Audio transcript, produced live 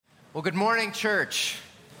Well, good morning, church.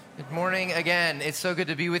 Good morning again. It's so good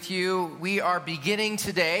to be with you. We are beginning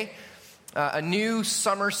today a new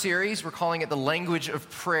summer series. We're calling it The Language of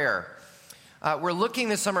Prayer. We're looking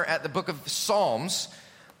this summer at the book of Psalms,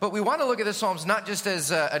 but we want to look at the Psalms not just as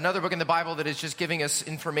another book in the Bible that is just giving us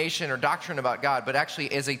information or doctrine about God, but actually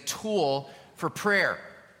as a tool for prayer.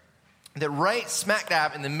 That right smack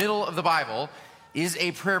dab in the middle of the Bible is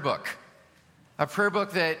a prayer book. A prayer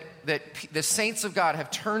book that the saints of God have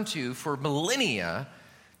turned to for millennia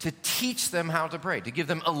to teach them how to pray, to give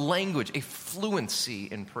them a language, a fluency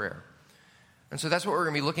in prayer. And so that's what we're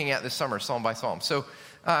going to be looking at this summer, Psalm by Psalm. So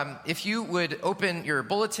if you would open your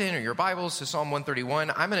bulletin or your Bibles to Psalm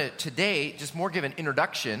 131, I'm going to today just more give an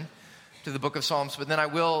introduction to the book of Psalms, but then I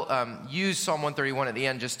will use Psalm 131 at the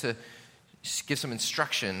end just to give some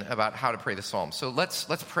instruction about how to pray the Psalms. So let's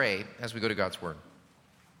pray as we go to God's Word.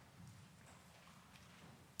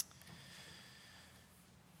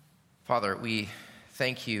 Father, we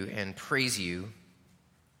thank you and praise you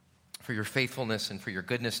for your faithfulness and for your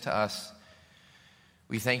goodness to us.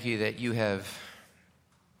 We thank you that you have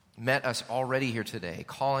met us already here today,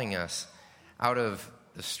 calling us out of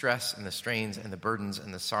the stress and the strains and the burdens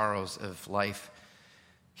and the sorrows of life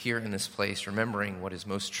here in this place, remembering what is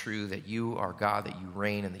most true, that you are God, that you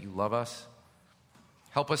reign, and that you love us.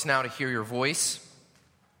 Help us now to hear your voice.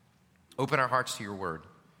 Open our hearts to your word.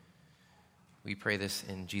 We pray this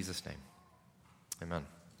in Jesus' name. Amen.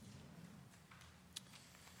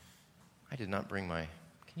 I did not bring my...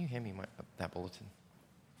 Can you hand me that bulletin?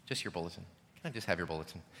 Just your bulletin. Can I just have your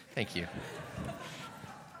bulletin? Thank you.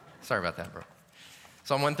 Sorry about that, bro.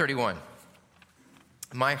 Psalm 131.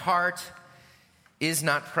 My heart is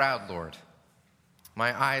not proud, Lord.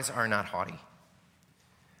 My eyes are not haughty.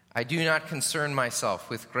 I do not concern myself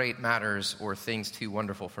with great matters or things too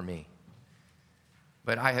wonderful for me.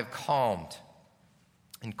 But I have calmed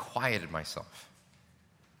and quieted myself.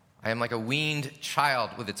 I am like a weaned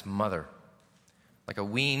child with its mother. Like a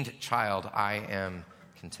weaned child, I am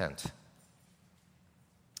content.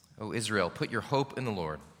 O Israel, put your hope in the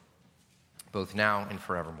Lord, both now and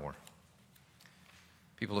forevermore.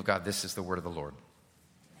 People of God, this is the word of the Lord.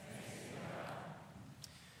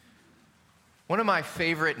 One of my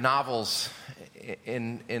favorite novels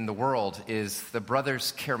in the world is The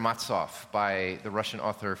Brothers Karamazov by the Russian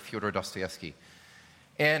author Fyodor Dostoevsky.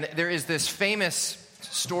 And there is this famous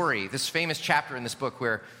story, this famous chapter in this book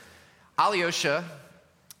where Alyosha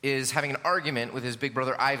is having an argument with his big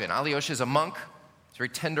brother Ivan. Alyosha is a monk, he's a very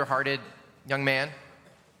tender-hearted young man,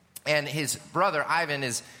 and his brother Ivan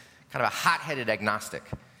is kind of a hot-headed agnostic.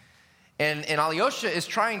 And Alyosha is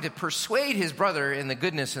trying to persuade his brother in the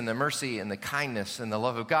goodness and the mercy and the kindness and the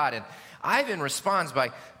love of God. And Ivan responds by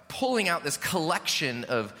pulling out this collection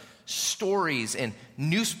of stories and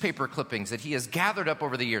newspaper clippings that he has gathered up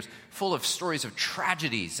over the years, full of stories of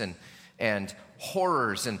tragedies and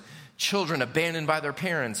horrors and children abandoned by their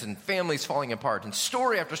parents and families falling apart. And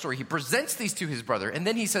story after story, he presents these to his brother. And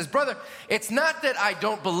then he says, brother, it's not that I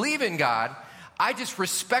don't believe in God. I just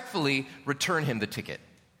respectfully return him the ticket.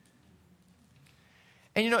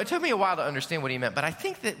 And it took me a while to understand what he meant, but I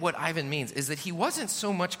think that what Ivan means is that he wasn't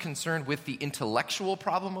so much concerned with the intellectual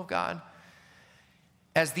problem of God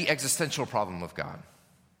as the existential problem of God.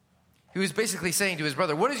 He was basically saying to his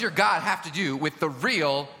brother, what does your God have to do with the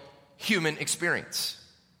real human experience?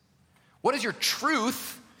 What does your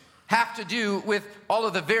truth have to do with all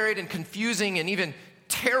of the varied and confusing and even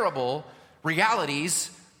terrible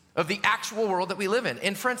realities of the actual world that we live in?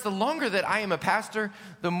 And friends, the longer that I am a pastor,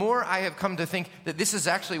 the more I have come to think that this is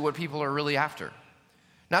actually what people are really after.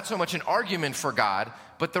 Not so much an argument for God,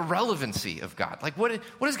 but the relevancy of God. Like, what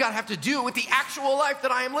does God have to do with the actual life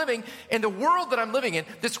that I am living and the world that I'm living in,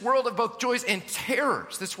 this world of both joys and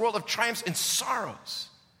terrors, this world of triumphs and sorrows?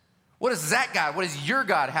 What does that God, what does your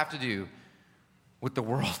God have to do with the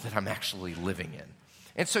world that I'm actually living in?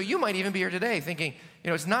 And so you might even be here today thinking,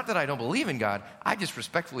 it's not that I don't believe in God, I just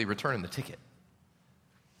respectfully return him the ticket.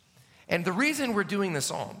 And the reason we're doing the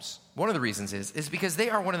Psalms, one of the reasons is because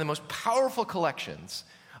they are one of the most powerful collections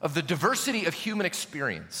of the diversity of human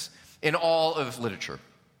experience in all of literature.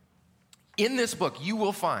 In this book, you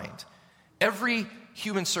will find every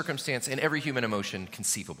human circumstance and every human emotion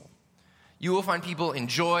conceivable. You will find people in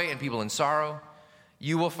joy and people in sorrow.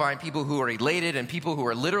 You will find people who are elated and people who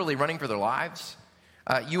are literally running for their lives.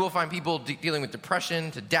 You will find people dealing with depression,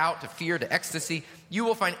 to doubt, to fear, to ecstasy. You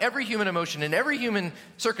will find every human emotion and every human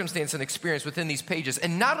circumstance and experience within these pages.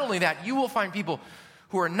 And not only that, you will find people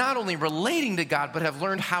who are not only relating to God, but have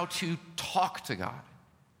learned how to talk to God,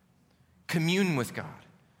 commune with God,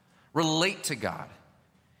 relate to God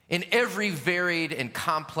in every varied and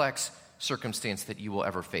complex circumstance that you will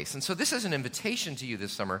ever face. And so this is an invitation to you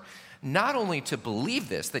this summer, not only to believe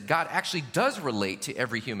this, that God actually does relate to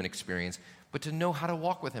every human experience, but to know how to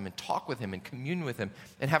walk with him and talk with him and commune with him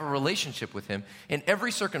and have a relationship with him in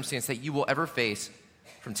every circumstance that you will ever face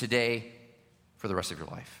from today for the rest of your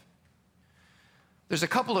life. There's a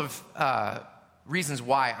couple of reasons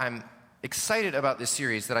why I'm excited about this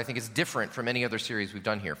series that I think is different from any other series we've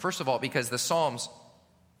done here. First of all, because the Psalms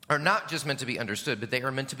are not just meant to be understood, but they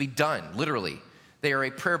are meant to be done, literally. They are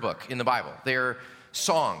a prayer book in the Bible. They are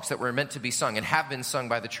songs that were meant to be sung and have been sung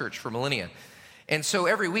by the church for millennia. And so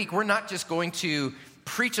every week, we're not just going to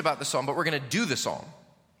preach about the psalm, but we're going to do the psalm.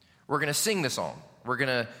 We're going to sing the psalm. We're going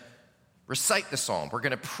to recite the psalm. We're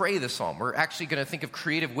going to pray the psalm. We're actually going to think of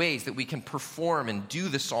creative ways that we can perform and do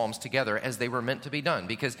the psalms together as they were meant to be done.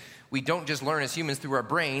 Because we don't just learn as humans through our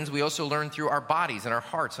brains, we also learn through our bodies and our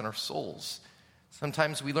hearts and our souls.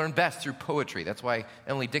 Sometimes we learn best through poetry. That's why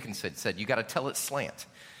Emily Dickinson said, you got to tell it slant.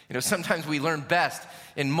 Sometimes we learn best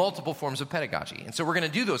in multiple forms of pedagogy. And so we're going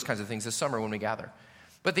to do those kinds of things this summer when we gather.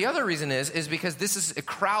 But the other reason is because this is a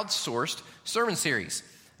crowdsourced sermon series.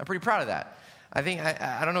 I'm pretty proud of that. I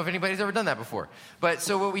don't know if anybody's ever done that before. But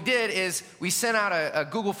so what we did is we sent out a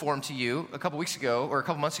Google form to you a couple weeks ago or a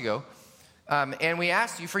couple months ago, and we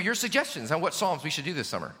asked you for your suggestions on what psalms we should do this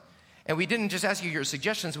summer. And we didn't just ask you your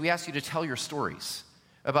suggestions, we asked you to tell your stories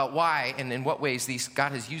about why and in what ways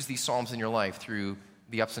God has used these psalms in your life through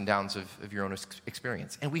the ups and downs of your own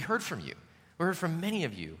experience. And we heard from you. We heard from many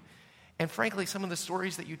of you. And frankly, some of the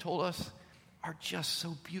stories that you told us are just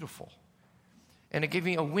so beautiful. And it gave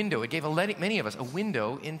me a window. It gave many of us a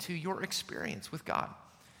window into your experience with God.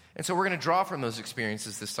 And so we're going to draw from those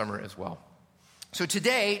experiences this summer as well. So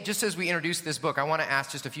today, just as we introduce this book, I want to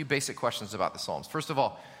ask just a few basic questions about the Psalms. First of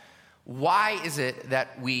all, why is it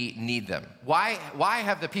that we need them? Why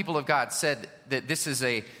have the people of God said that this is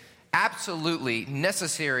a absolutely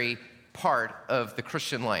necessary part of the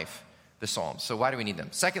Christian life, the Psalms? So why do we need them?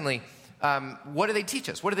 Secondly, what do they teach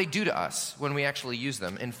us? What do they do to us when we actually use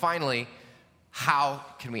them? And finally, how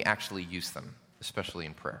can we actually use them, especially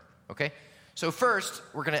in prayer? Okay? So first,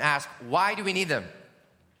 we're going to ask, why do we need them?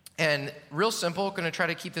 And real simple, going to try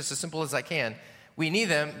to keep this as simple as I can. We need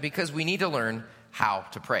them because we need to learn how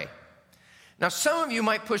to pray. Now, some of you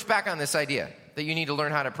might push back on this idea that you need to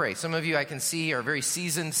learn how to pray. Some of you I can see are very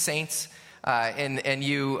seasoned saints, and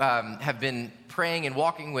you have been praying and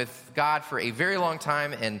walking with God for a very long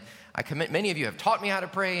time, and many of you have taught me how to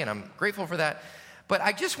pray, and I'm grateful for that. But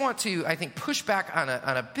I just want to, I think, push back on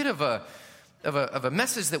a bit of a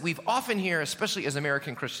message that we've often hear, especially as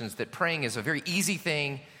American Christians, that praying is a very easy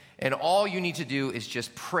thing, and all you need to do is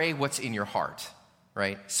just pray what's in your heart.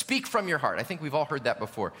 Right? Speak from your heart. I think we've all heard that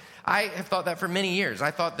before. I have thought that for many years.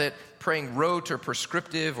 I thought that praying rote or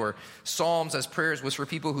prescriptive or psalms as prayers was for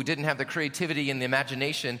people who didn't have the creativity and the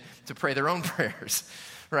imagination to pray their own prayers,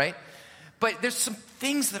 right? But there's some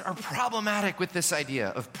things that are problematic with this idea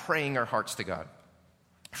of praying our hearts to God.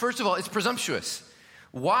 First of all, it's presumptuous.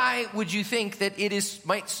 Why would you think that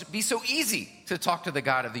might be so easy to talk to the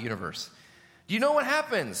God of the universe? Do you know what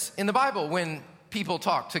happens in the Bible when people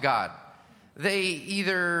talk to God? They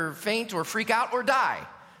either faint or freak out or die,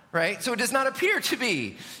 right? So it does not appear to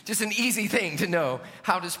be just an easy thing to know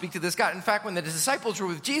how to speak to this God. In fact, when the disciples were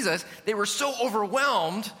with Jesus, they were so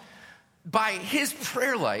overwhelmed by his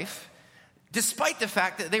prayer life, despite the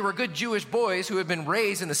fact that they were good Jewish boys who had been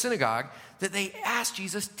raised in the synagogue, that they asked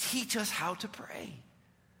Jesus, teach us how to pray.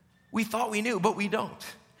 We thought we knew, but we don't.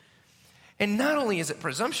 And not only is it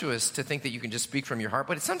presumptuous to think that you can just speak from your heart,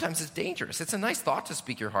 but sometimes it's dangerous. It's a nice thought to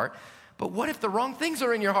speak your heart, but what if the wrong things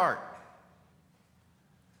are in your heart?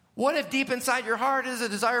 What if deep inside your heart is a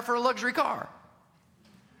desire for a luxury car?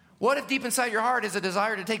 What if deep inside your heart is a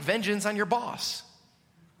desire to take vengeance on your boss?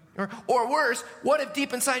 Or worse, what if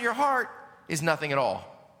deep inside your heart is nothing at all?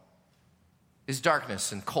 Is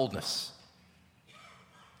darkness and coldness?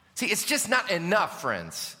 See, it's just not enough,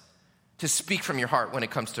 friends, to speak from your heart when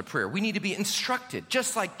it comes to prayer. We need to be instructed.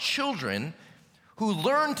 Just like children who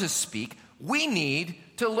learn to speak, we need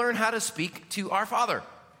to learn how to speak to our Father.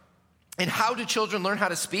 And how do children learn how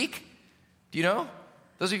to speak? Do you know?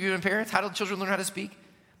 Those of you who are parents, how do children learn how to speak?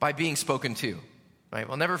 By being spoken to. Right?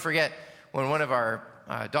 We'll never forget when one of our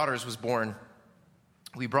daughters was born,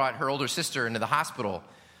 we brought her older sister into the hospital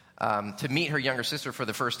to meet her younger sister for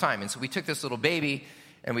the first time. And so we took this little baby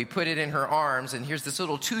and we put it in her arms, and here's this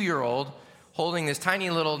little 2-year-old holding this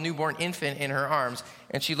tiny little newborn infant in her arms,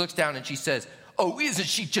 and she looks down and she says, "Oh, isn't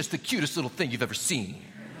she just the cutest little thing you've ever seen?"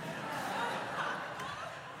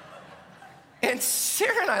 And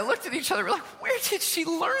Sarah and I looked at each other, we're like, where did she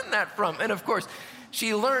learn that from? And of course,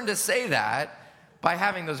 she learned to say that By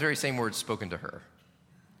having those very same words spoken to her.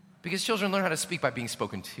 Because children learn how to speak by being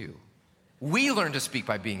spoken to. We learn to speak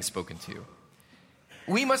by being spoken to.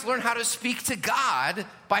 We must learn how to speak to God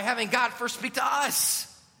by having God first speak to us.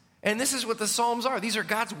 And this is what the Psalms are. These are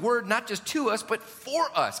God's word, not just to us, but for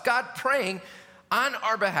us. God praying on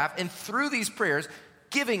our behalf, and through these prayers,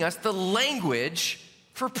 giving us the language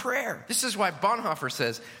for prayer. This is why Bonhoeffer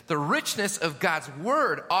says, the richness of God's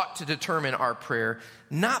word ought to determine our prayer,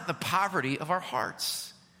 not the poverty of our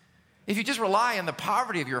hearts. If you just rely on the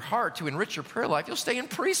poverty of your heart to enrich your prayer life, you'll stay in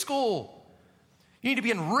preschool. You need to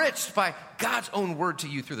be enriched by God's own word to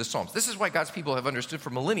you through the Psalms. This is why God's people have understood for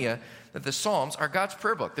millennia that the Psalms are God's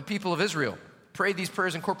prayer book. The people of Israel prayed these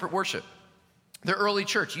prayers in corporate worship. The early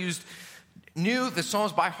church knew the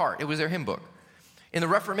Psalms by heart. It was their hymn book. In the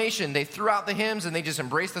Reformation, they threw out the hymns and they just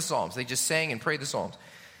embraced the Psalms. They just sang and prayed the Psalms.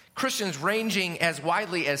 Christians ranging as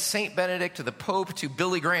widely as St. Benedict to the Pope to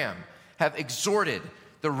Billy Graham have exhorted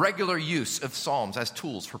the regular use of Psalms as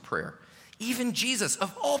tools for prayer. Even Jesus,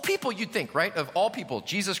 of all people, you'd think, right? Of all people,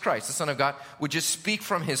 Jesus Christ, the Son of God, would just speak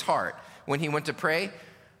from his heart when he went to pray.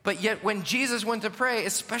 But yet when Jesus went to pray,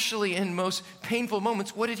 especially in most painful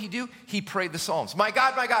moments, what did he do? He prayed the Psalms. My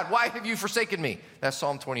God, why have you forsaken me? That's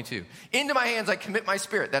Psalm 22. Into my hands I commit my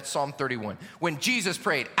spirit. That's Psalm 31. When Jesus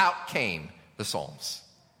prayed, out came the Psalms.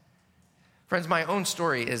 Friends, my own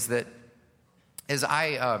story is that as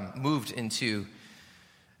I moved into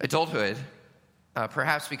adulthood,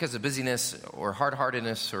 perhaps because of busyness or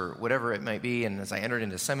hard-heartedness or whatever it might be, and as I entered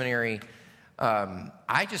into seminary,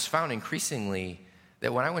 I just found increasingly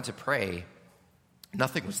that when I went to pray,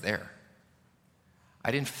 nothing was there. I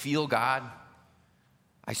didn't feel God.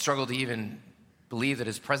 I struggled to even believe that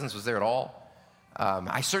his presence was there at all.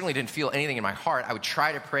 I certainly didn't feel anything in my heart. I would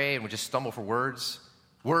try to pray and would just stumble for words.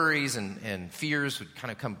 Worries and fears would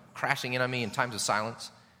kind of come crashing in on me in times of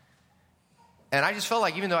silence. And I just felt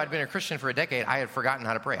like even though I'd been a Christian for a decade, I had forgotten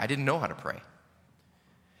how to pray. I didn't know how to pray.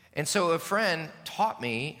 And so a friend taught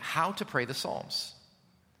me how to pray the Psalms,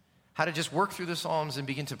 how to just work through the Psalms and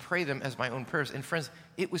begin to pray them as my own prayers. And friends,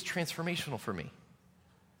 it was transformational for me.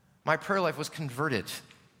 My prayer life was converted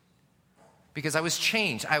because I was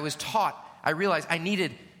changed. I was taught. I realized I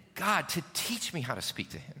needed God to teach me how to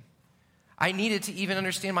speak to him. I needed to even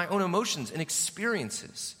understand my own emotions and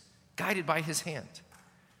experiences guided by his hand.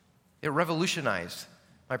 It revolutionized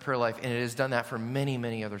my prayer life, and it has done that for many,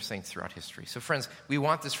 many other saints throughout history. So friends, we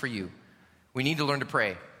want this for you. We need to learn to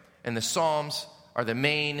pray, and the Psalms are the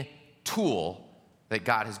main tool that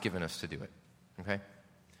God has given us to do it, okay?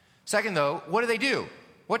 Second, though, what do?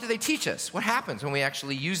 What do they teach us? What happens when we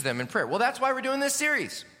actually use them in prayer? Well, that's why we're doing this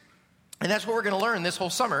series, and that's what we're going to learn this whole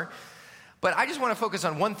summer. But I just want to focus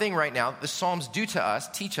on one thing right now. The Psalms do to us,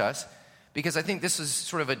 teach us, because I think this is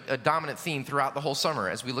sort of a dominant theme throughout the whole summer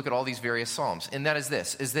as we look at all these various Psalms. And that is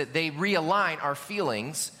this, is that they realign our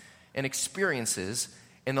feelings and experiences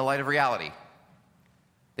in the light of reality.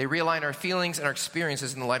 They realign our feelings and our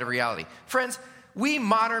experiences in the light of reality. Friends, we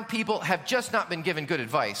modern people have just not been given good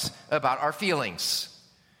advice about our feelings.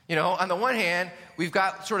 You know, on the one hand, we've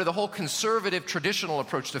got sort of the whole conservative traditional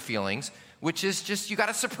approach to feelings, which is just you got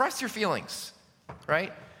to suppress your feelings,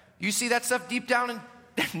 right? You see that stuff deep down in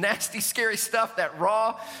nasty, scary stuff, that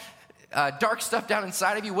raw, dark stuff down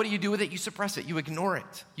inside of you. What do you do with it? You suppress it. You ignore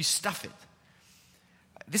it. You stuff it.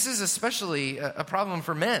 This is especially a problem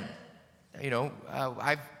for men. You know,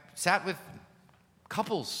 I've sat with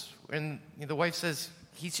couples and the wife says,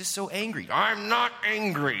 he's just so angry. I'm not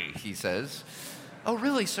angry, he says. Oh,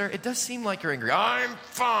 really, sir? It does seem like you're angry. I'm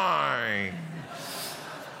fine.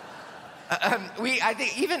 I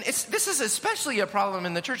think even this is especially a problem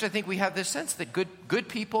in the church. I think we have this sense that good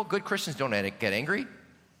people, good Christians don't get angry.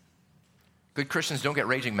 Good Christians don't get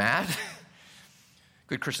raging mad.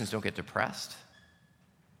 Good Christians don't get depressed.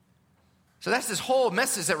 So that's this whole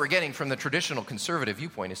message that we're getting from the traditional conservative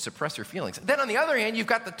viewpoint is suppress your feelings. Then on the other hand, you've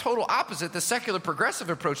got the total opposite, the secular progressive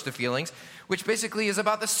approach to feelings, which basically is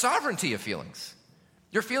about the sovereignty of feelings.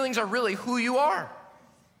 Your feelings are really who you are.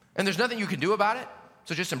 And there's nothing you can do about it.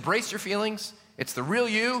 So just embrace your feelings. It's the real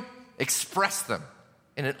you. Express them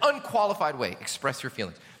in an unqualified way. Express your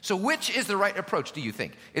feelings. So which is the right approach, do you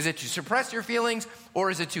think? Is it to suppress your feelings or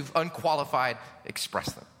is it to unqualified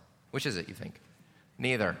express them? Which is it, you think?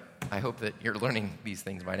 Neither. I hope that you're learning these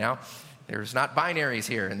things by now. There's not binaries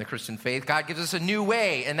here in the Christian faith. God gives us a new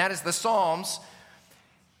way, and that is the Psalms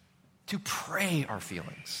to pray our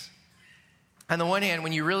feelings. On the one hand,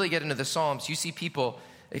 when you really get into the Psalms, you see people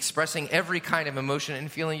expressing every kind of emotion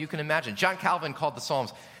and feeling you can imagine. John Calvin called the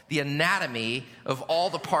Psalms the anatomy of all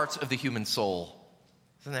the parts of the human soul.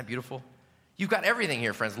 Isn't that beautiful? You've got everything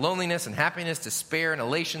here, friends. Loneliness and happiness, despair and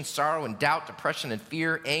elation, sorrow and doubt, depression and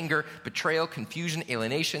fear, anger, betrayal, confusion,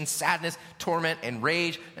 alienation, sadness, torment, and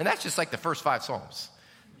rage. And that's just like the first 5 Psalms.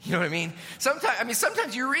 You know what I mean?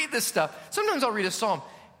 Sometimes you read this stuff. Sometimes I'll read a Psalm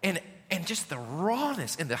and just the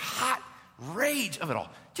rawness and the hot rage of it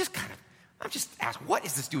all. I'm just asked, what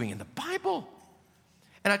is this doing in the Bible?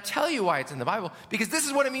 And I tell you why it's in the Bible, because this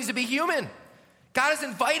is what it means to be human. God is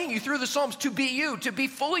inviting you through the Psalms to be you, to be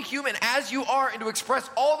fully human as you are, and to express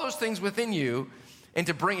all those things within you and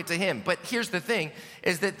to bring it to him. But here's the thing,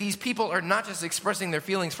 is that these people are not just expressing their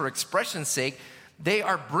feelings for expression's sake. They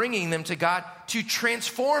are bringing them to God to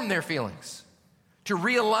transform their feelings, to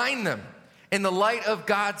realign them in the light of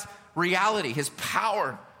God's reality, his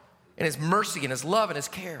power, and his mercy, and his love, and his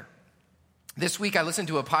care. This week, I listened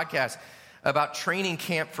to a podcast about training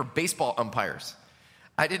camp for baseball umpires.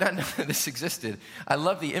 I did not know that this existed. I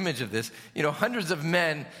love the image of this. You know, hundreds of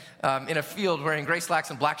men in a field wearing gray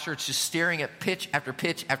slacks and black shirts just staring at pitch after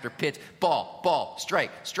pitch after pitch. Ball,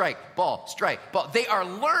 strike, ball, strike, ball. They are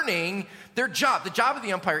learning their job. The job of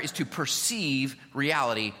the umpire is to perceive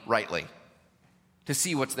reality rightly, to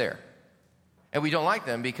see what's there. And we don't like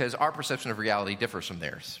them because our perception of reality differs from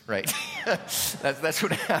theirs, right? That's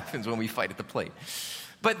what happens when we fight at the plate.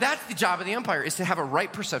 But that's the job of the umpire, is to have a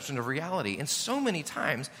right perception of reality. And so many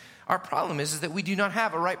times, our problem is that we do not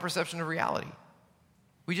have a right perception of reality.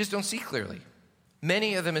 We just don't see clearly.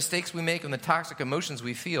 Many of the mistakes we make and the toxic emotions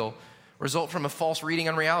we feel result from a false reading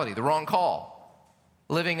on reality, the wrong call,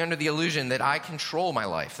 living under the illusion that I control my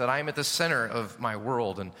life, that I am at the center of my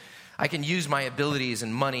world, and I can use my abilities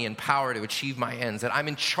and money and power to achieve my ends, that I'm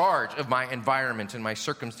in charge of my environment and my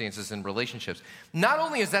circumstances and relationships. Not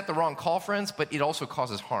only is that the wrong call, friends, but it also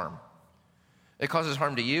causes harm. It causes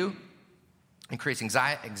harm to you and creates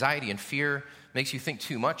anxiety and fear, makes you think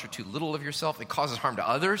too much or too little of yourself. It causes harm to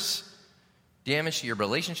others, damage to your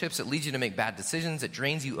relationships. It leads you to make bad decisions. It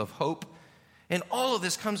drains you of hope. And all of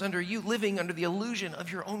this comes under you living under the illusion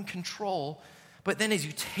of your own control. But then as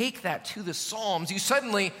you take that to the Psalms, you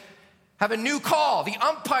suddenly have a new call. The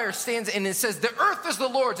umpire stands in and says, the earth is the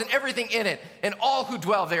Lord's and everything in it, and all who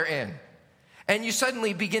dwell therein. And you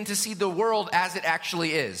suddenly begin to see the world as it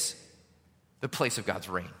actually is, the place of God's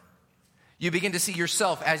reign. You begin to see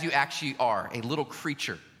yourself as you actually are, a little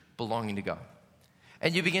creature belonging to God.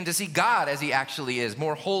 And you begin to see God as he actually is,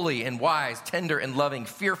 more holy and wise, tender and loving,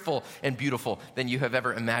 fearful and beautiful than you have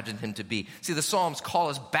ever imagined him to be. See, the Psalms call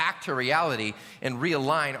us back to reality and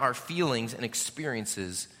realign our feelings and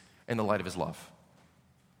experiences in the light of his love.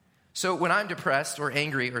 So when I'm depressed or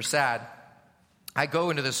angry or sad, I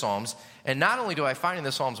go into the Psalms, and not only do I find in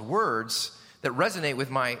the Psalms words that resonate with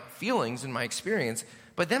my feelings and my experience,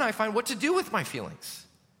 but then I find what to do with my feelings.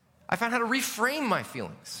 I find how to reframe my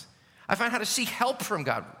feelings. I find how to seek help from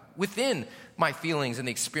God within my feelings and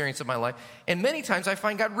the experience of my life. And many times I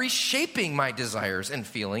find God reshaping my desires and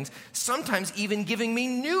feelings, sometimes even giving me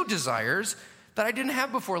new desires that I didn't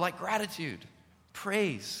have before, like gratitude,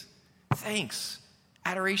 praise, thanks,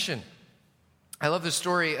 adoration. I love the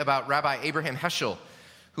story about Rabbi Abraham Heschel,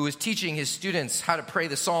 who was teaching his students how to pray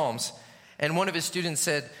the Psalms. And one of his students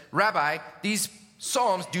said, "Rabbi, these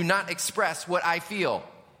Psalms do not express what I feel."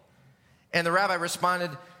 And the rabbi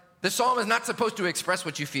responded, "The Psalm is not supposed to express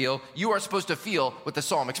what you feel. You are supposed to feel what the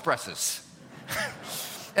Psalm expresses."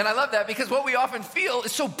 And I love that because what we often feel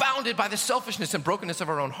is so bounded by the selfishness and brokenness of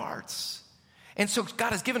our own hearts. And so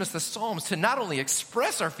God has given us the Psalms to not only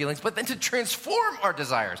express our feelings, but then to transform our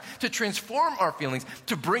desires, to transform our feelings,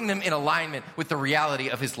 to bring them in alignment with the reality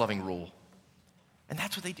of his loving rule. And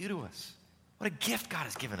that's what they do to us. What a gift God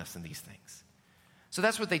has given us in these things. So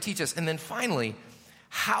that's what they teach us. And then finally,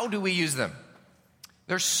 how do we use them?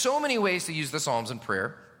 There's so many ways to use the Psalms in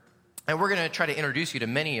prayer, and we're going to try to introduce you to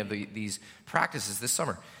many of these practices this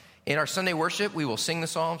summer. In our Sunday worship, we will sing the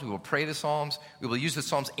Psalms, we will pray the Psalms, we will use the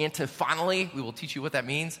Psalms antiphonally. We will teach you what that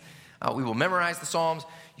means. We will memorize the Psalms.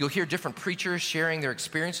 You'll hear different preachers sharing their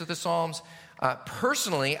experience with the Psalms.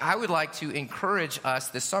 Personally, I would like to encourage us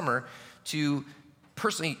this summer to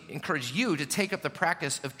personally encourage you to take up the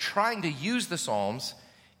practice of trying to use the Psalms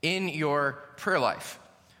in your prayer life.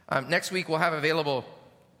 Next week, we'll have available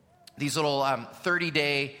these little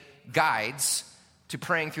 30-day guides to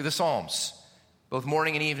praying through the Psalms, both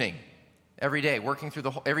morning and evening, every day,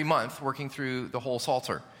 every month, working through the whole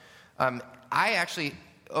Psalter. I actually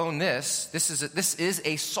own this. This is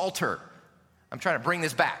a Psalter. I'm trying to bring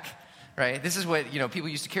this back, right? This is what people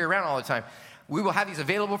used to carry around all the time. We will have these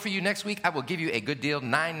available for you next week. I will give you a good deal,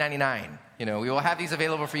 $9.99. We will have these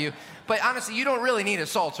available for you. But honestly, you don't really need a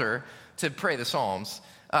psalter to pray the Psalms.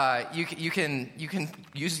 You can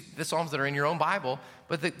use the Psalms that are in your own Bible.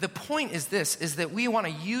 But the point is this, is that we want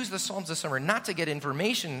to use the Psalms this summer not to get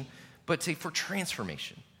information, but for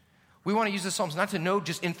transformation. We want to use the Psalms not to know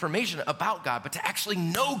just information about God, but to actually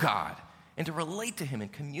know God and to relate to him and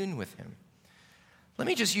commune with him. Let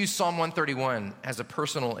me just use Psalm 131 as a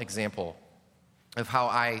personal example of how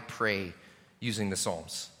I pray using the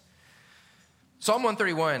Psalms. Psalm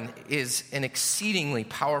 131 is an exceedingly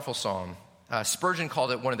powerful psalm. Spurgeon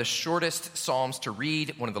called it one of the shortest psalms to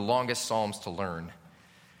read, one of the longest psalms to learn.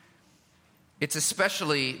 It's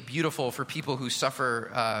especially beautiful for people who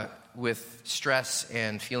suffer with stress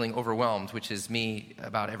and feeling overwhelmed, which is me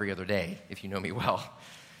about every other day, if you know me well.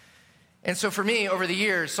 And so for me, over the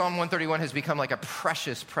years, Psalm 131 has become like a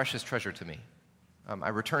precious, precious treasure to me. I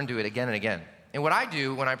return to it again and again. And what I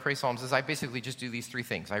do when I pray Psalms is I basically just do these three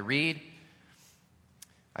things. I read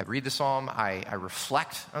the Psalm, I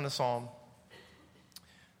reflect on the Psalm.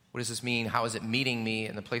 What does this mean? How is it meeting me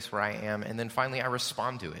in the place where I am? And then finally, I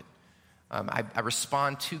respond to it. I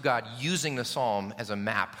respond to God using the Psalm as a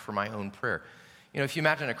map for my own prayer. If you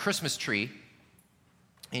imagine a Christmas tree,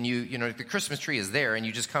 and the Christmas tree is there, and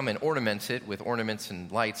you just come and ornament it with ornaments and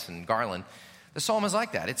lights and garland. The Psalm is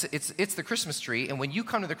like that. It's the Christmas tree, and when you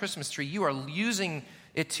come to the Christmas tree, you are using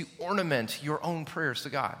it to ornament your own prayers to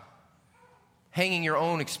God, hanging your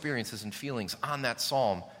own experiences and feelings on that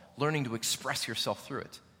Psalm, learning to express yourself through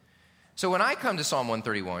it. So when I come to Psalm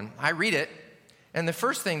 131, I read it, and the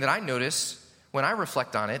first thing that I notice when I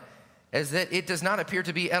reflect on it is that it does not appear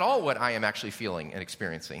to be at all what I am actually feeling and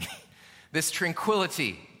experiencing. This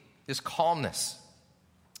tranquility, this calmness,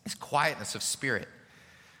 this quietness of spirit.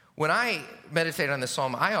 When I meditate on this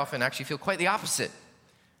psalm, I often actually feel quite the opposite.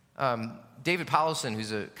 David Powlison,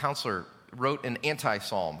 who's a counselor, wrote an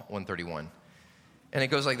anti-Psalm 131. And it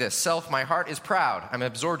goes like this: Self, my heart is proud. I'm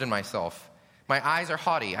absorbed in myself. My eyes are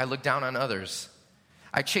haughty. I look down on others.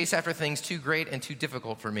 I chase after things too great and too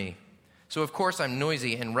difficult for me. So of course I'm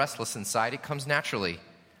noisy and restless inside. It comes naturally.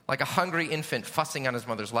 Like a hungry infant fussing on his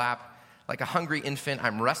mother's lap. Like a hungry infant,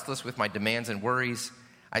 I'm restless with my demands and worries.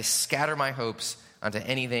 I scatter my hopes onto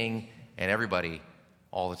anything and everybody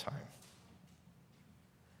all the time.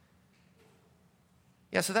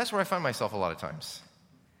 Yeah, so that's where I find myself a lot of times.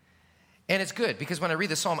 And it's good, because when I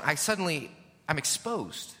read the psalm, I'm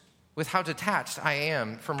exposed with how detached I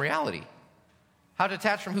am from reality. How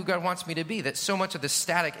detached from who God wants me to be, that so much of the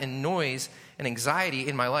static and noise and anxiety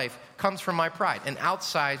in my life comes from my pride, an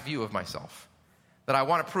outside view of myself. That I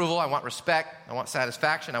want approval, I want respect, I want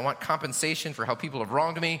satisfaction, I want compensation for how people have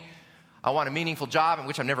wronged me. I want a meaningful job in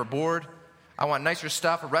which I'm never bored. I want nicer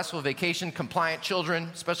stuff, a restful vacation, compliant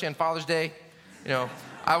children, especially on Father's Day.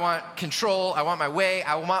 I want control, I want my way,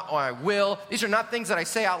 I want my will. These are not things that I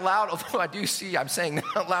say out loud, although I'm saying them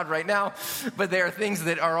out loud right now, but they are things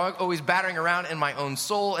that are always battering around in my own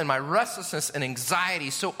soul, and my restlessness and anxiety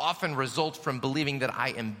so often result from believing that I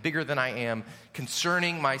am bigger than I am,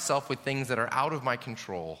 concerning myself with things that are out of my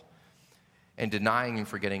control, and denying and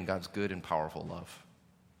forgetting God's good and powerful love.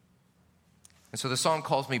 And so the psalm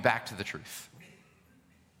calls me back to the truth,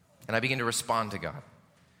 and I begin to respond to God.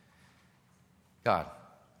 God,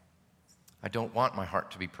 I don't want my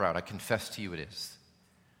heart to be proud. I confess to you it is.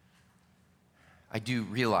 I do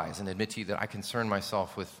realize and admit to you that I concern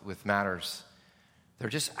myself with matters that are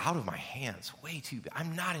just out of my hands, way too big.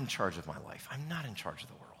 I'm not in charge of my life. I'm not in charge of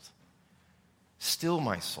the world. Still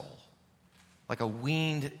my soul, like a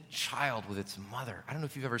weaned child with its mother. I don't know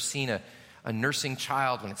if you've ever seen a nursing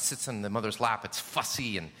child. When it sits on the mother's lap, it's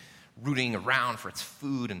fussy and rooting around for its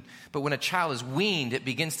food. But when a child is weaned, it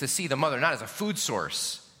begins to see the mother not as a food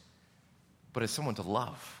source, but as someone to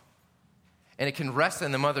love. And it can rest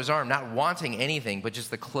in the mother's arm, not wanting anything, but just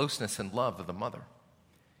the closeness and love of the mother.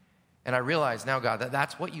 And I realize now, God, that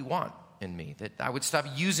that's what you want in me, that I would stop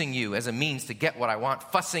using you as a means to get what I want,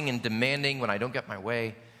 fussing and demanding when I don't get my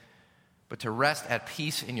way, but to rest at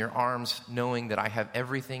peace in your arms, knowing that I have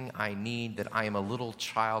everything I need, that I am a little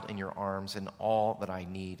child in your arms, and all that I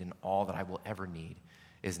need and all that I will ever need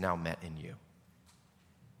is now met in you.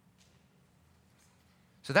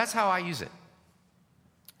 So that's how I use it.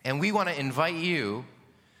 And we want to invite you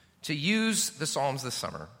to use the Psalms this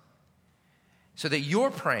summer so that your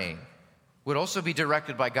praying would also be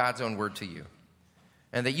directed by God's own word to you.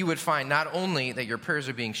 And that you would find not only that your prayers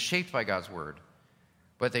are being shaped by God's word,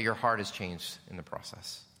 but that your heart is changed in the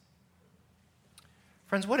process.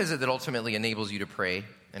 Friends, what is it that ultimately enables you to pray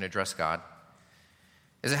and address God?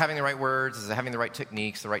 Is it having the right words? Is it having the right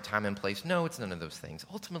techniques, the right time and place? No, it's none of those things.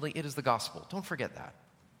 Ultimately, it is the gospel. Don't forget that.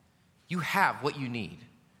 You have what you need,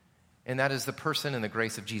 and that is the person and the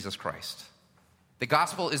grace of Jesus Christ. The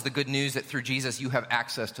gospel is the good news that through Jesus you have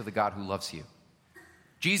access to the God who loves you.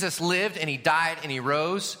 Jesus lived and he died and he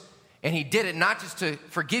rose, and he did it not just to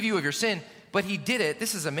forgive you of your sin, but he did it,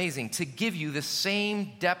 this is amazing, to give you the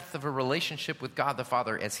same depth of a relationship with God the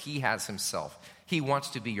Father as he has himself. He wants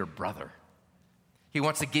to be your brother. He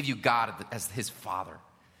wants to give you God as his Father.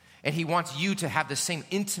 And he wants you to have the same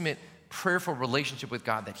intimate, prayerful relationship with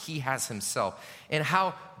God that he has himself. And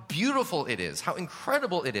how beautiful it is, how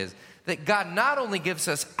incredible it is that God not only gives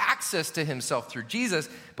us access to himself through Jesus,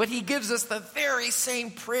 but he gives us the very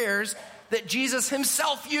same prayers that Jesus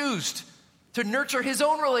himself used to nurture his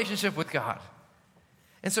own relationship with God.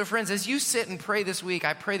 And so, friends, as you sit and pray this week,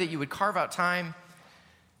 I pray that you would carve out time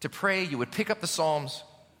to pray. You would pick up the Psalms.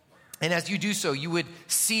 And as you do so, you would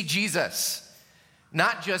see Jesus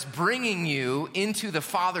not just bringing you into the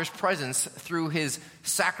Father's presence through his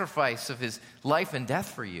sacrifice of his life and death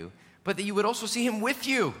for you, but that you would also see him with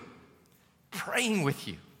you, praying with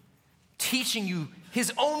you, teaching you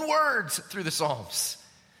his own words through the Psalms,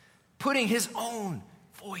 putting his own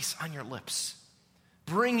voice on your lips,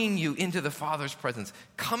 bringing you into the Father's presence,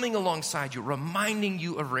 coming alongside you, reminding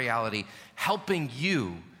you of reality, helping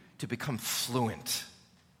you to become fluent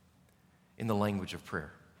in the language of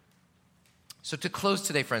prayer. So to close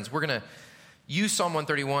today, friends, we're going to use Psalm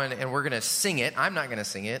 131 and we're going to sing it. I'm not going to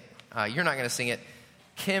sing it. You're not going to sing it.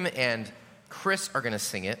 Kim and Chris are going to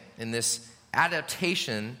sing it in this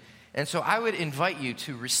adaptation. And so I would invite you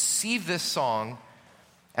to receive this song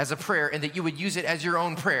as a prayer and that you would use it as your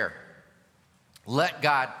own prayer. Let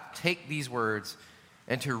God take these words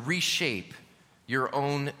and to reshape your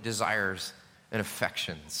own desires and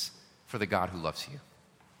affections for the God who loves you.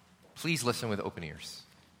 Please listen with open ears.